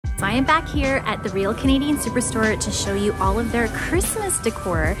So I am back here at the Real Canadian Superstore to show you all of their Christmas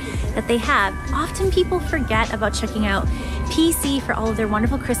decor that they have. Often people forget about checking out PC for all of their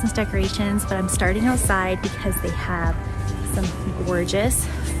wonderful Christmas decorations, but I'm starting outside because they have some gorgeous,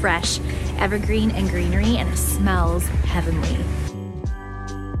 fresh, evergreen and greenery, and it smells heavenly.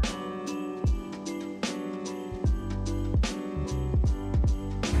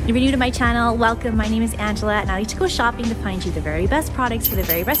 If you're new to my channel, welcome. My name is Angela and I like to go shopping to find you the very best products for the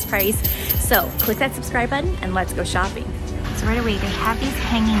very best price. So click that subscribe button and let's go shopping. So right away they have these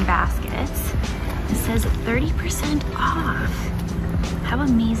hanging baskets. It says 30% off. How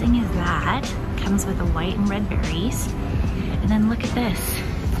amazing is that? Comes with the white and red berries. And then look at this.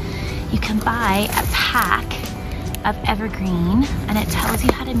 You can buy a pack of evergreen and it tells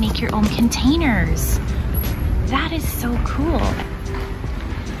you how to make your own containers. That is so cool.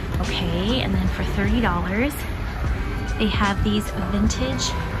 Okay, and then for $30, they have these vintage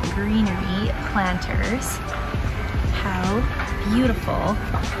greenery planters. How beautiful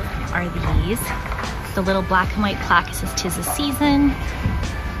are these? The little black and white plaque says "'Tis the Season."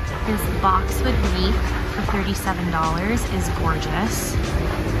 This boxwood wreath for $37 is gorgeous.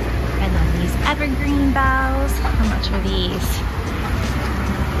 And then these evergreen boughs, how much are these?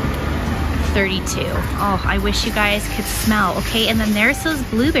 $32. Oh, I wish you guys could smell. Okay, and then there's those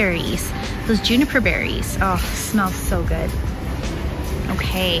blueberries, those juniper berries. Oh, smells so good.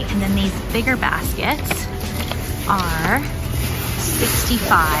 Okay, and then these bigger baskets are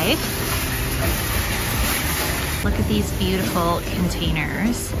 $65. Look at these beautiful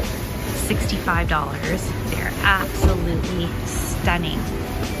containers, $65. They're absolutely stunning.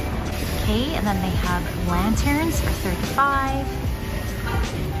 Okay, and then they have lanterns for $35.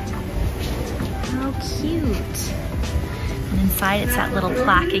 How cute. And inside it's that little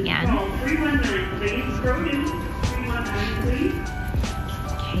plaque again.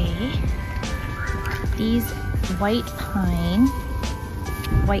 Okay. These white pine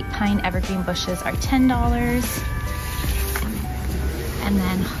evergreen bushes are $10. And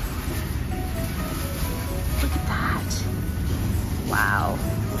then look at that. Wow.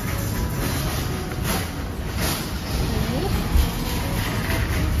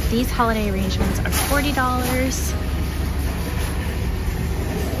 These holiday arrangements are $40.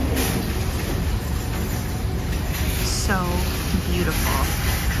 So beautiful.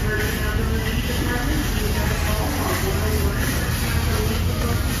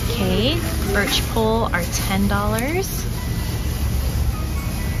 Okay, birch pole are $10.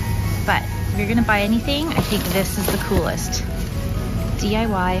 But if you're gonna buy anything, I think this is the coolest.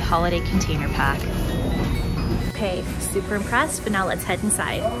 DIY holiday container pack. Okay, super impressed, but now let's head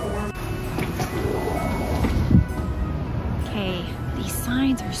inside. Okay, these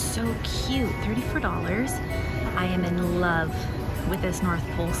signs are so cute. $34. I am in love with this North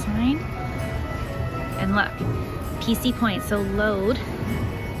Pole sign. And look, PC points, so Lowe.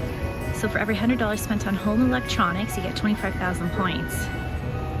 So for every $100 spent on home electronics, you get 25,000 points.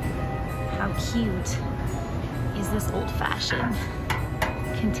 How cute is this old-fashioned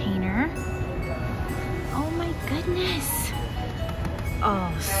container? Oh my goodness.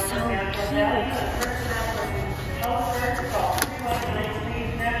 Oh, so cute.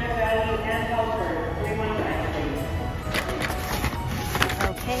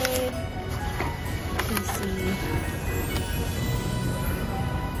 Okay. PC.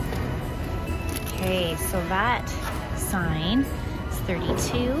 Okay, so that sign is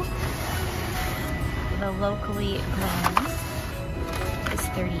 $32. The locally grown is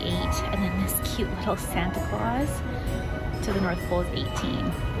 $38, and then this cute little Santa Claus to the North Pole is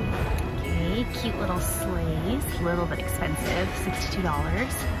 $18. Okay, cute little sleighs, a little bit expensive, $62.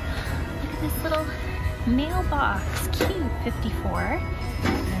 Look at this little mailbox, cute, $54.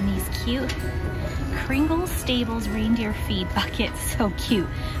 And these cute Kringle Stables reindeer feed buckets, so cute,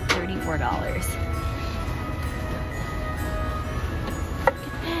 $34.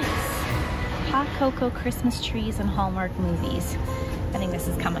 Hot cocoa Christmas trees and Hallmark movies. I think this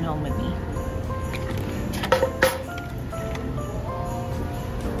is coming home with me.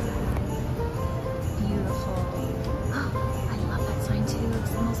 Beautiful. I love that sign too.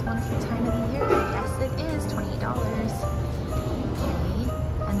 It's the most wonderful time of the year. Yes, it is. $28.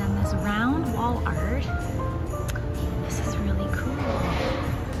 Okay. And then this round wall art. This is really cool.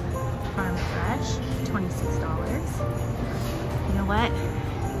 Farm Fresh, $26. You know what?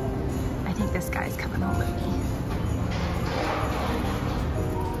 I think this guy's coming home with me.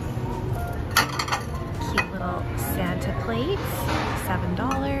 Cute little Santa plates,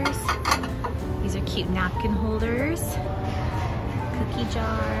 $7. These are cute napkin holders, cookie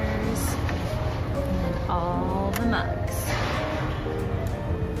jars, and then all the mugs.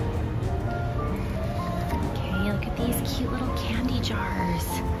 these cute little candy jars.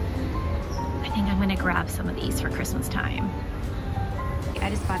 I think I'm gonna grab some of these for Christmas time. I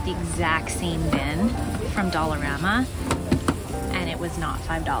just bought the exact same bin from Dollarama, and it was not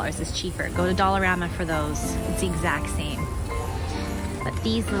 $5, it's cheaper. Go to Dollarama for those, it's the exact same. But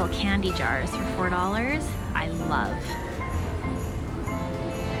these little candy jars for $4, I love.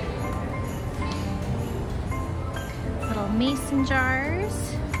 Little mason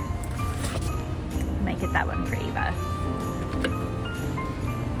jars. Might get that one for Ava.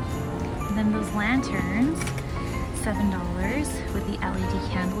 And then those lanterns, $7 with the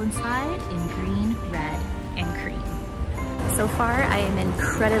LED candle inside in green, red, and cream. So far, I am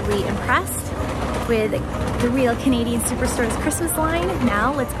incredibly impressed with the Real Canadian Superstore's Christmas line.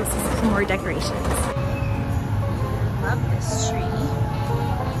 Now let's go see some more decorations. Love this tree.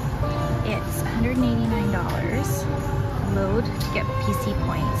 It's $189. Load to get PC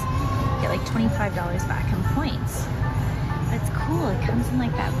points. Get like $25 back in points. It's cool, it comes in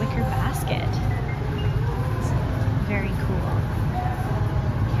like that wicker basket. It's very cool.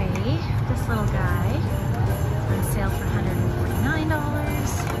 Okay, this little guy on sale for $149.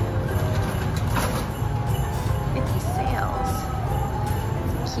 50 sales.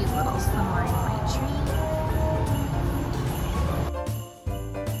 It's a cute little slimline white tree.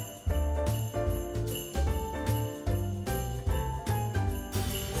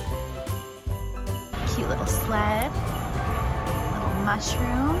 Cute little sled, little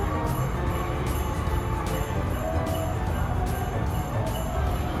mushroom.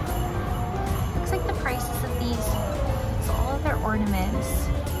 Looks like the prices of these, so all of their ornaments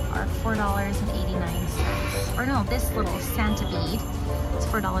are $4.89. Or no, this little Santa bead is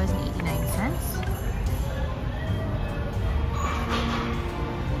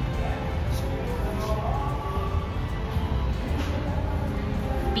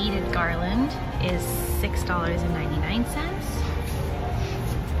Beaded garland is $6.99.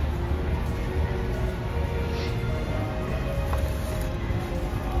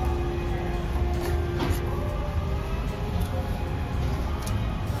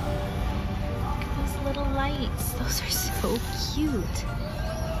 Those little lights, those are so cute.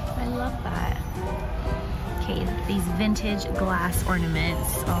 I love that. Okay, these vintage glass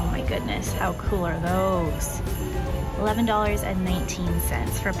ornaments. Oh my goodness, how cool are those? $11.19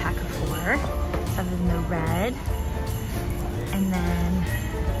 for a pack of 4. Some in the red, and then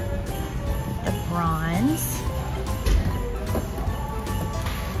the bronze,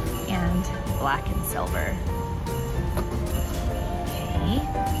 and black and silver. Okay,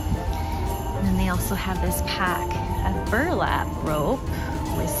 and then they also have this pack of burlap rope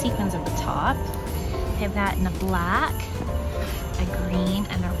with sequins at the top. They have that in a black, a green,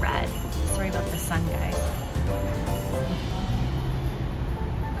 and a red. Sorry about the sun, guys.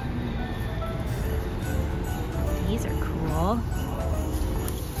 These are cool.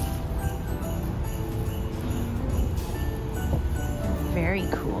 Very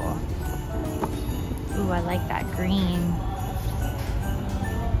cool. Ooh, I like that green.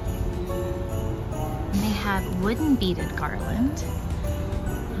 And they have wooden beaded garland.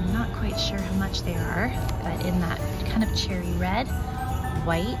 I'm not quite sure how much they are, but in that kind of cherry red,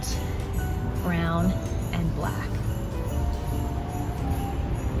 white, brown, and black.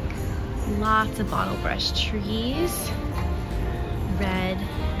 Lots of bottle brush trees, red,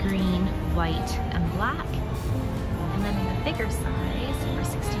 green, white, and black. And then in the bigger size for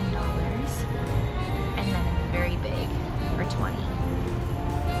 $16, and then in the very big for $20.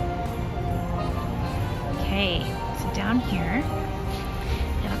 Okay, so down here,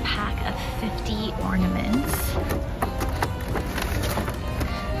 we have a pack of 50 ornaments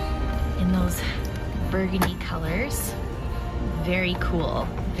in those burgundy colors. Very cool,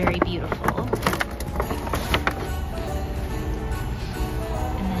 very beautiful.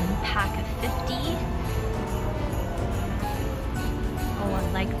 And then a pack of 50. Oh, I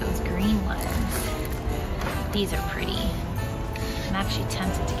like those green ones. These are pretty. I'm actually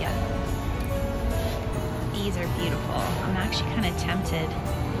tempted to get them. These are beautiful. I'm actually kind of tempted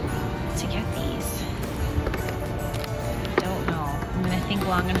to get these. Don't know. I'm gonna think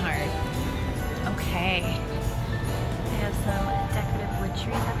long and hard. Okay. They have some decorative wood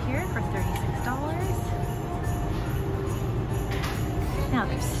trees up here for $36. Now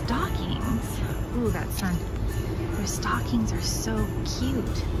there's stockings. Ooh, that sun. Their stockings are so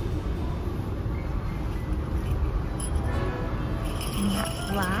cute. And that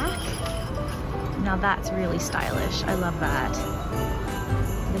black. Now that's really stylish. I love that.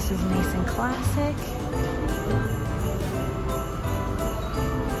 This is nice and classic.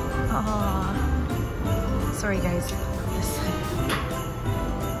 Oh, sorry guys.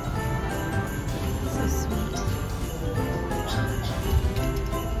 So sweet.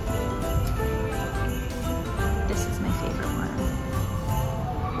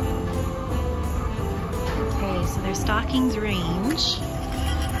 stockings range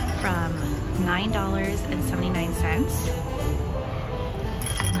from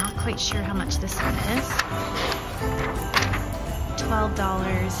 $9.79. Not quite sure how much this one is.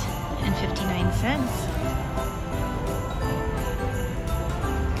 $12.59.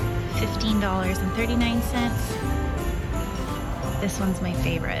 $15.39. This one's my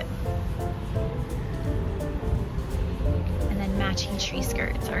favorite. And then matching tree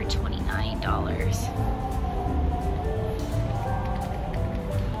skirts are $29.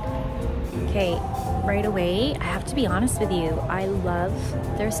 Okay, right away, I have to be honest with you, I love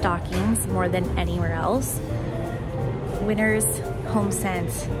their stockings more than anywhere else. Winners,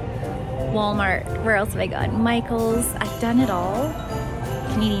 HomeSense, Walmart, where else have I gone? Michael's, I've done it all.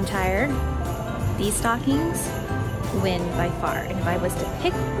 Canadian Tire. These stockings win by far. And if I was to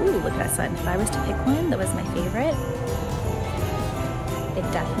pick, ooh, look at that sun. If I was to pick one that was my favorite, it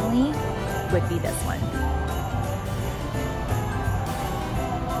definitely would be this one.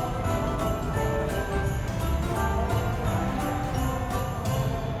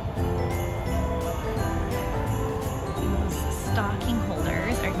 Stocking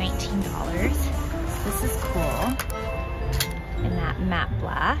holders are $19. This is cool. In that matte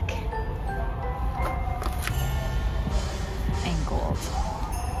black and gold.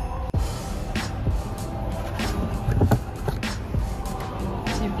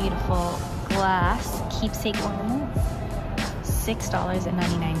 These are beautiful glass keepsake ornaments.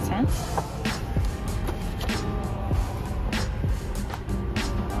 $6.99.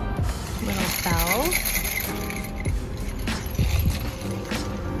 Little bells.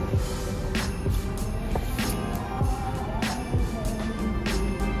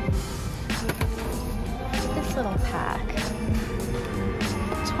 Little pack.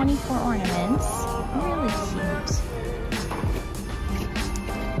 24 ornaments. Really cute.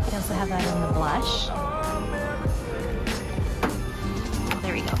 They also have that in the blush.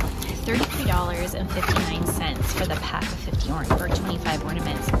 There we go. $33.59 for the pack of 25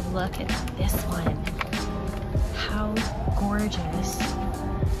 ornaments. Look at this one. How gorgeous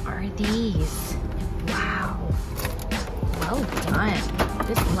are these? Wow. Well done.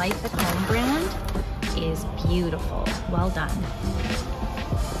 This Life at Home brand is beautiful. Well done.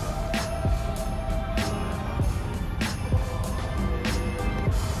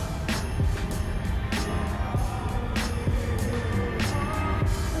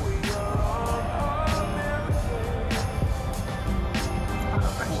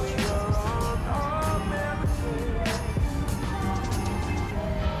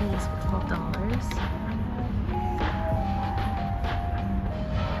 These for $12.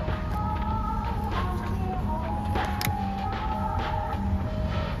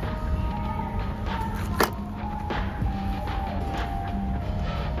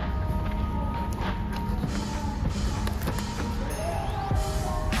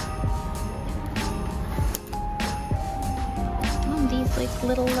 These like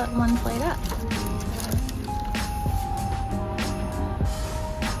little ones light up.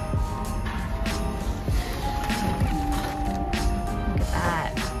 Look at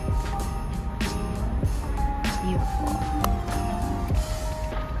that. Beautiful.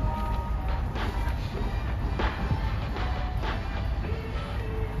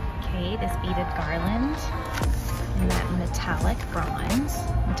 Okay, this beaded garland in that metallic bronze,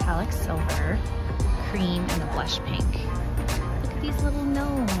 metallic silver, cream, and the blush pink. These little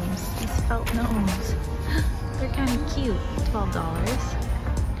gnomes, these felt gnomes. They're kind of cute. $12.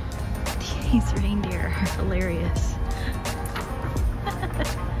 These reindeer are hilarious.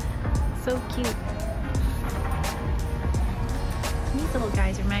 So cute. These little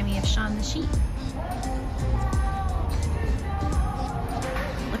guys remind me of Shaun the Sheep.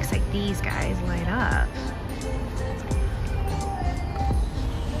 Looks like these guys light up.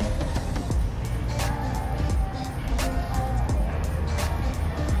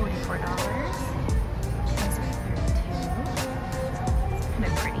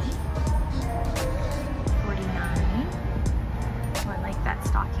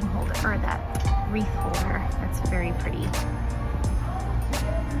 Or that wreath holder. That's very pretty.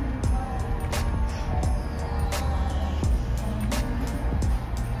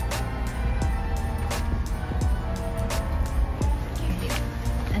 Okay,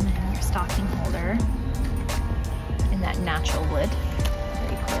 and then your stocking holder in that natural wood.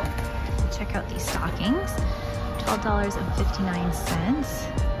 Very cool. Check out these stockings.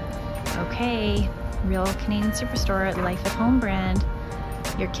 $12.59. Okay, real Canadian Superstore, Life at Home brand.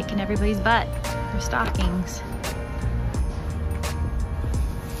 You're kicking everybody's butt for stockings.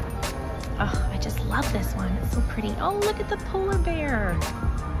 Oh, I just love this one. It's so pretty. Oh, look at the polar bear.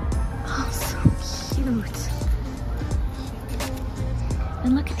 Oh, so cute.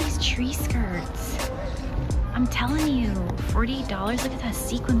 And look at these tree skirts. I'm telling you, $48. Look at that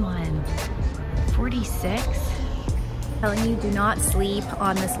sequin one. 46. Telling you, do not sleep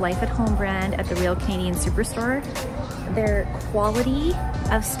on this Life at Home brand at the Real Canadian Superstore. Their quality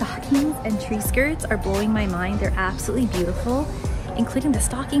of stockings and tree skirts are blowing my mind. They're absolutely beautiful, including the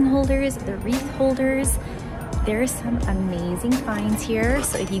stocking holders, the wreath holders. There's some amazing finds here.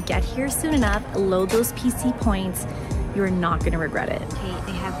 So if you get here soon enough, load those PC points. You're not gonna regret it. Okay,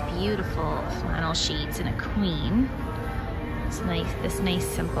 they have beautiful flannel sheets in a queen. It's nice, this nice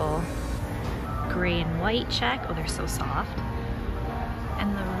simple gray and white check. Oh, they're so soft.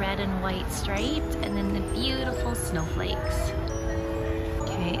 And the red and white striped, and then the beautiful snowflakes.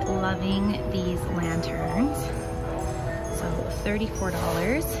 Okay, loving these lanterns. So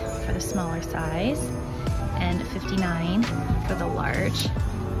 $34 for the smaller size, and $59 for the large.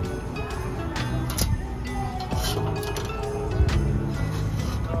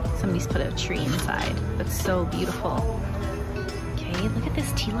 Somebody's put a tree inside. That's so beautiful. Okay, look at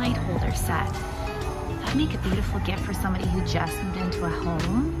this tea light holder set. That'd make a beautiful gift for somebody who just moved into a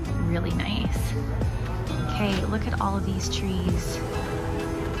home. Really nice. Okay, look at all of these trees.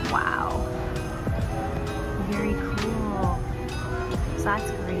 Wow. Very cool. So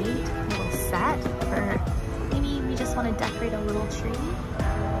that's great. A little set for maybe we just want to decorate a little tree.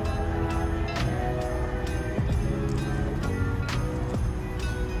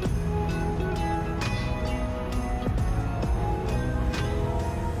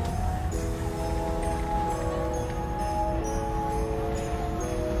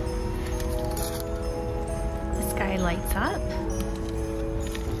 Lights up.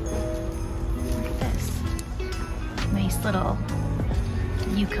 Look at this. Nice little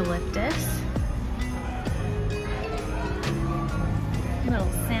eucalyptus.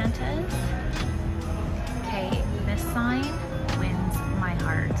 Little Santas. Okay, this sign wins my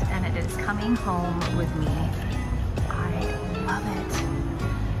heart, and it is coming home with me. I love it.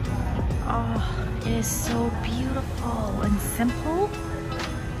 Oh, it is so beautiful and simple,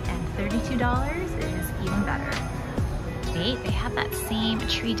 and $32 is even better. They have that same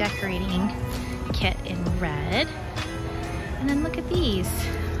tree decorating kit in red. And then look at these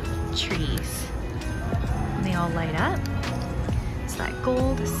trees. And they all light up. It's that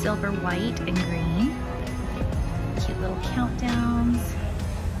gold, silver, white, and green. Cute little countdowns.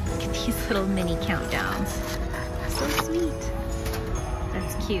 Look at these little mini countdowns. So sweet.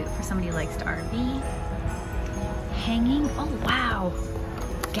 That's cute for somebody who likes to RV. Hanging, oh wow.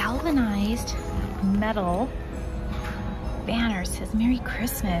 Galvanized metal banner says Merry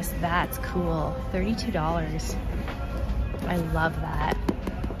Christmas. That's cool. $32. I love that.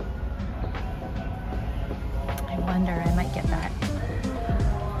 I wonder, I might get that.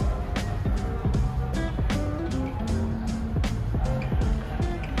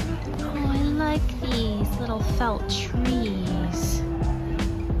 Oh, I like these little felt trees.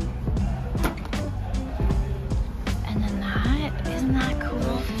 And then that, isn't that cool?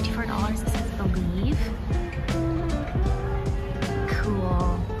 $54, it says Believe.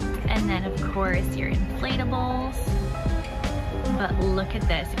 And then of course your inflatables. But look at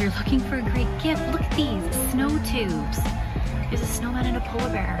this. If you're looking for a great gift, look at these snow tubes. There's a snowman and a polar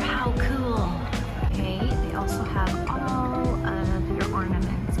bear. How cool. Okay, they also have all of your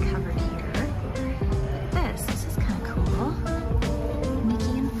ornaments covered here. Look at this. This is kind of cool.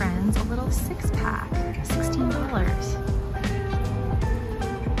 Mickey and Friends, a little 6-pack, $16.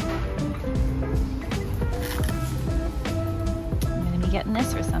 Getting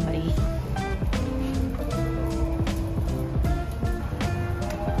this for somebody.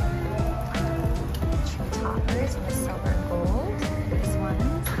 Tree toppers in the silver and gold. This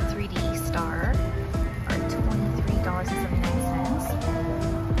one's 3D star for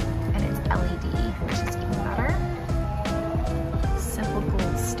 $23.79. And it's LED, which is even better. Simple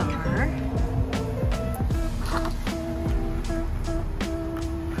gold star.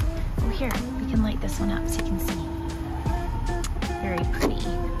 Oh, here, we can light this one up so you can see. Very pretty.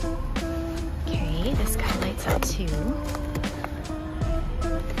 Okay, this guy lights up too.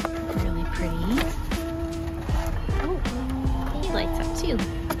 Really pretty. Oh, he lights up too.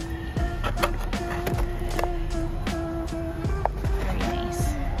 Very nice.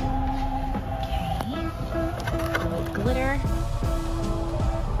 Okay, a little glitter.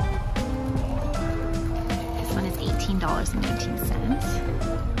 This one is $18.19.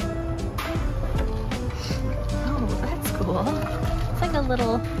 Oh, that's cool. It's like a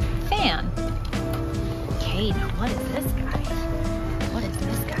little fan. Okay, now what is this guy? What is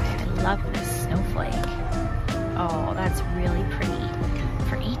this guy? I love this snowflake. Oh, that's really pretty.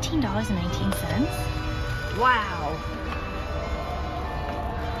 For $18.19? Wow.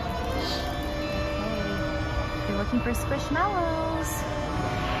 looking for squishmallows.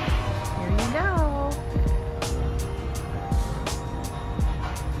 Here you go.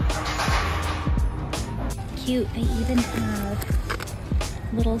 Cute, they even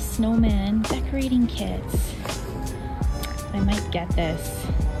have little snowman decorating kits. I might get this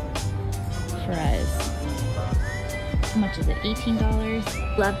for us. How much is it?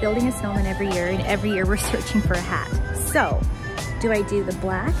 $18? Love building a snowman every year, and every year we're searching for a hat. So, do I do the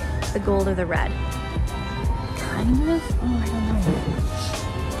black, the gold, or the red? Kind of, oh, I don't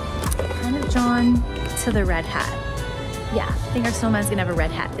know. Kind of drawn to the red hat. Yeah, I think our snowman's gonna have a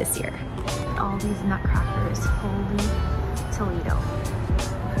red hat this year. All these nutcrackers, holy Toledo.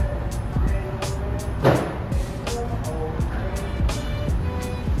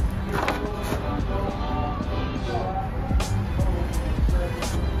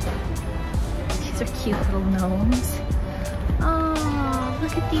 These are cute little gnomes. Oh,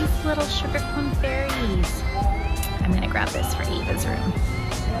 look at these little sugar plum fairies. I'm gonna grab this for Ava's room.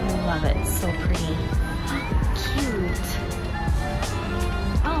 I love it, it's so pretty. Cute.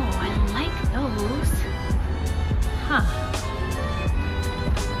 Oh, I like those. Huh.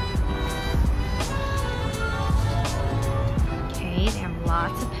 Okay, they have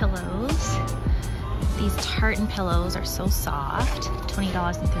lots of pillows. These tartan pillows are so soft.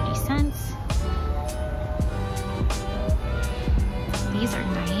 $20.30. These are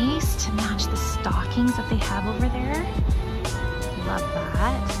nice to match the stockings that they have over there. Love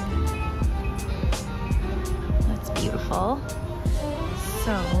that. That's beautiful.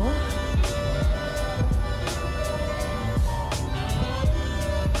 So,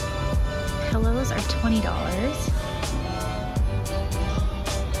 pillows are $20.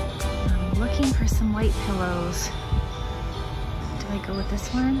 I'm looking for some white pillows. Do I go with this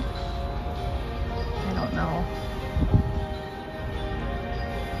one? I don't know.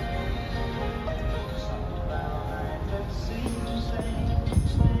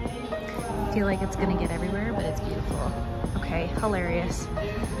 I feel like it's gonna get everywhere, but it's beautiful. Okay, hilarious.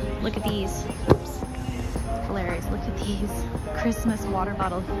 Look at these. Oops. Hilarious. Look at these Christmas water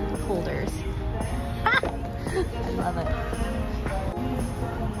bottle holders. Ah! I love it.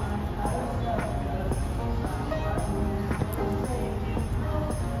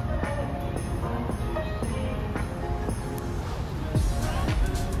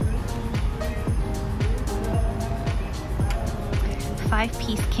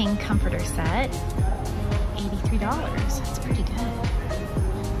 Five-piece king comforter set, $83. That's pretty good.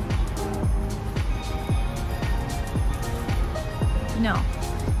 No,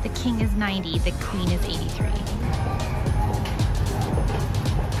 the king is 90, the queen is 83.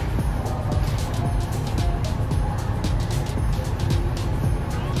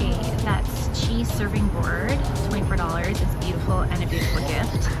 Okay, that's cheese serving board, $24. It's beautiful and a beautiful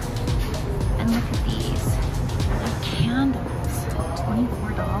gift. And look at these, they're candles.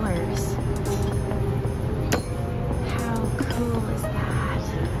 $24. How cool is that?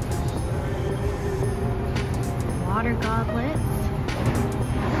 Water goblets.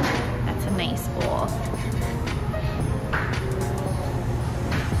 That's a nice bowl.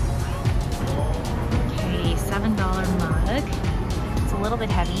 Okay, $7 mug. It's a little bit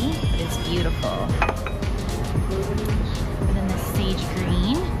heavy, but it's beautiful. And then this sage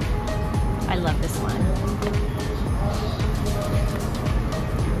green. I love this one.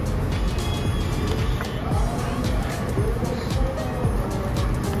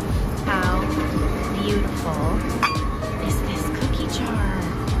 Beautiful is this cookie jar.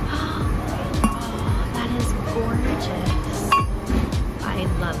 Oh, that is gorgeous. I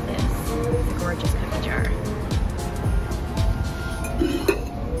love this. It's a gorgeous cookie jar.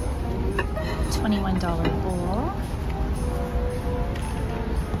 $21 bowl.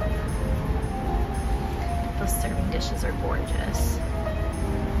 Those serving dishes are gorgeous.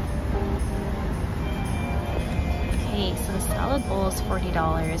 Okay, so the salad bowl is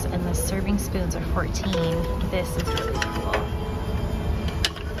 $40 and the serving spoons are $14. This is really cool.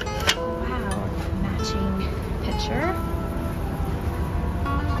 Wow, matching pitcher.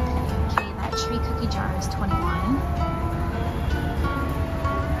 Okay, that tree cookie jar is $21.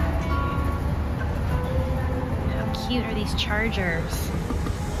 How cute are these chargers?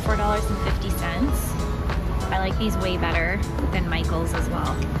 $4.50. I like these way better than Michael's as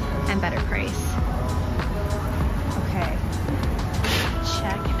well, and better price. Okay,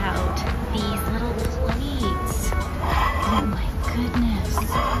 check out these little plates. Oh my goodness,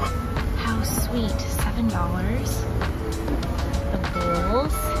 how sweet, $7. The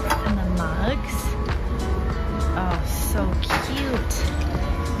bowls and the mugs, oh, so cute.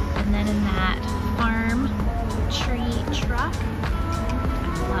 And then in that farm tree truck, I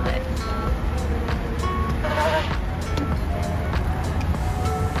love it.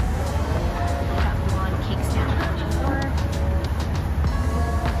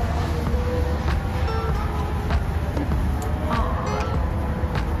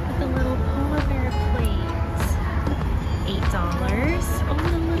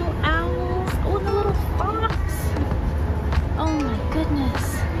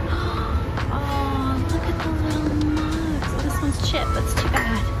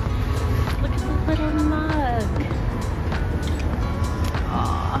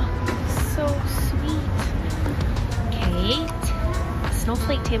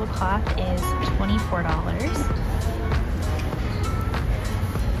 tablecloth is $24.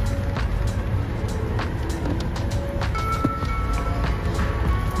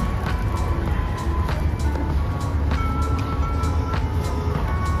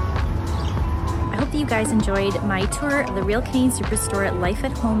 You guys enjoyed my tour of the Real Canadian Superstore Life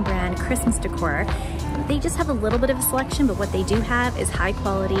at Home brand Christmas decor. They just have a little bit of a selection, but what they do have is high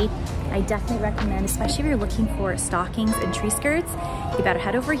quality. I definitely recommend, especially if you're looking for stockings and tree skirts, you better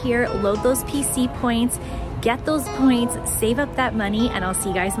head over here, load those PC points, get those points, save up that money, and I'll see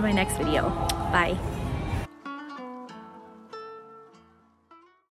you guys in my next video. Bye.